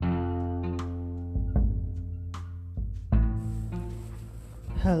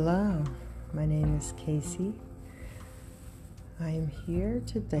Hello, my name is Casey. I am here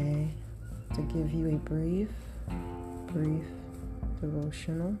today to give you a brief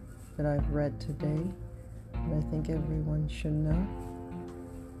devotional that I've read today that I think everyone should know.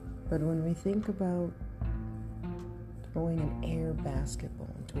 But when we think about throwing an air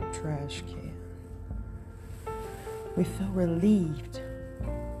basketball into a trash can, we feel relieved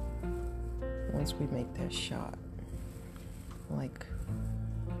once we make that shot. Like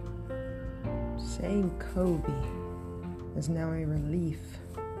saying Kobe is now a relief.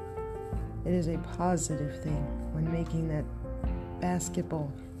 It is a positive thing when making that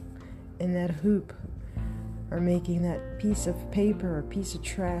basketball in that hoop, or making that piece of paper or piece of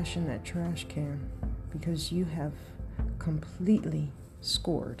trash in that trash can, because you have completely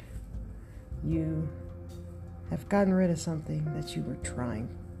scored. You have gotten rid of something that you were trying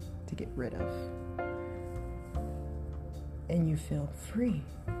to get rid of. And you feel free.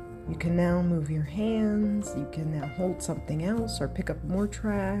 You can now move your hands, you can now hold something else or pick up more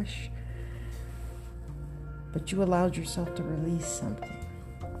trash. But you allowed yourself to release something.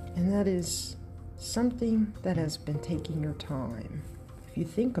 And that is something that has been taking your time. If you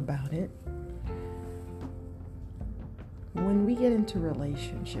think about it, when we get into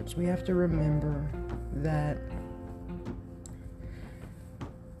relationships, we have to remember that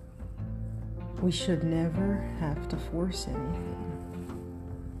we should never have to force anything.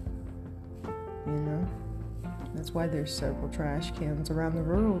 You know? That's why there's several trash cans around the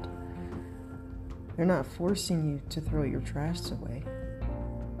world. They're not forcing you to throw your trash away.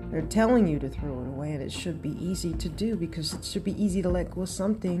 They're telling you to throw it away, and it should be easy to do, because it should be easy to let go of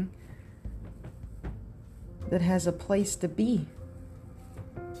something that has a place to be.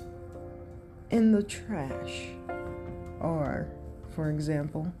 In the trash. Or, for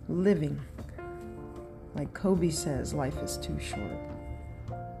example, living. Like Kobe says, life is too short.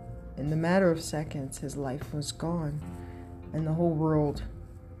 In the matter of seconds, his life was gone, and the whole world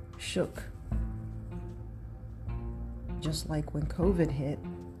shook. Just like when COVID hit,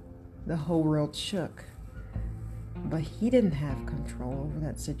 the whole world shook. But he didn't have control over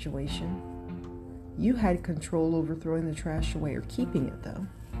that situation. You had control over throwing the trash away or keeping it, though.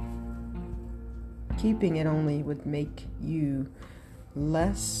 Keeping it only would make you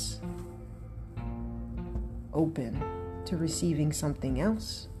less open to receiving something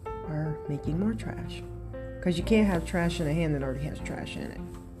else or making more trash. Because you can't have trash in a hand that already has trash in it.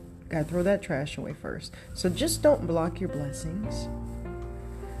 Gotta throw that trash away first. So just don't block your blessings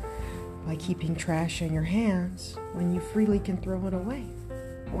by keeping trash in your hands when you freely can throw it away.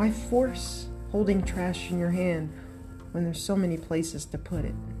 Why force holding trash in your hand when there's so many places to put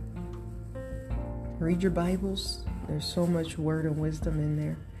it? Read your Bibles. There's so much word and wisdom in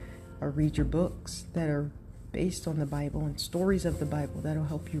there. Or read your books that are based on the Bible and stories of the Bible that'll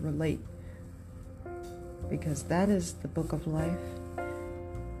help you relate. Because that is the book of life.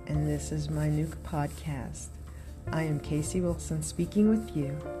 And this is my new podcast. I am Casey Wilson speaking with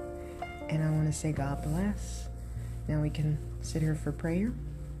you. And I want to say God bless. Now we can sit here for prayer.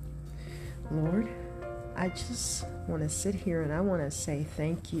 Lord, I just want to sit here and I want to say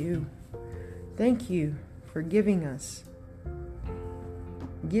thank you. Thank you for giving us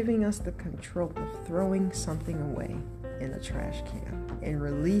the control of throwing something away in a trash can and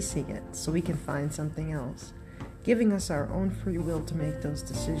releasing it so we can find something else. Giving us our own free will to make those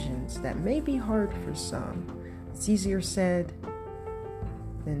decisions that may be hard for some. It's easier said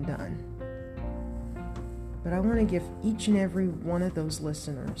than done. But I want to give each and every one of those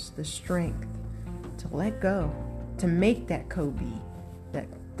listeners the strength to let go, to make that Kobe,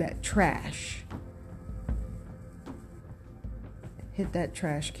 that trash, hit that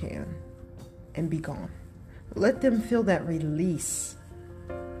trash can and be gone. Let them feel that release.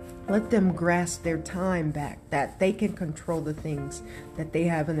 Let them grasp their time back, that they can control the things that they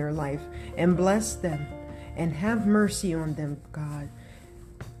have in their life, and bless them and have mercy on them, God.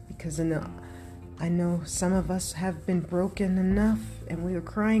 Because I know some of us have been broken enough and we are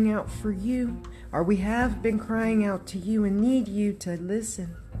crying out for you, or we have been crying out to you and need you to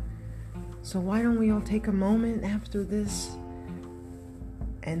listen. So why don't we all take a moment after this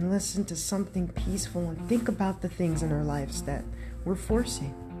and listen to something peaceful and think about the things in our lives that we're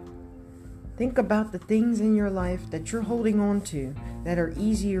forcing. Think about the things in your life that you're holding on to that are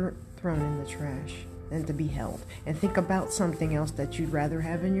easier thrown in the trash than to be held. And think about something else that you'd rather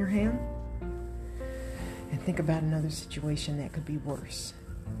have in your hand. And think about another situation that could be worse.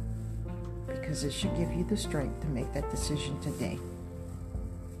 Because it should give you the strength to make that decision today.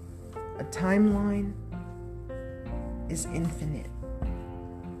 A timeline is infinite.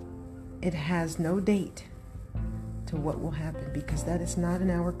 It has no date to what will happen, because that is not in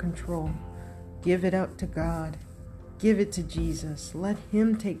our control. Give it up to God. Give it to Jesus. Let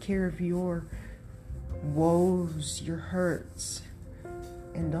Him take care of your woes, your hurts.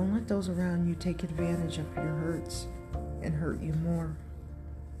 And don't let those around you take advantage of your hurts and hurt you more.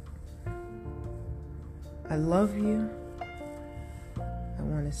 I love you. I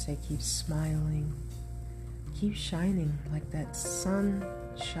want to say keep smiling. Keep shining like that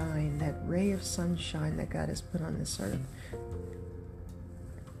sunshine, that ray of sunshine that God has put on this earth.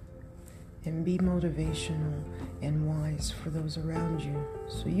 And be motivational and wise for those around you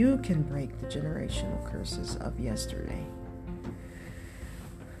so you can break the generational curses of yesterday.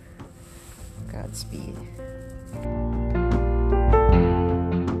 Godspeed.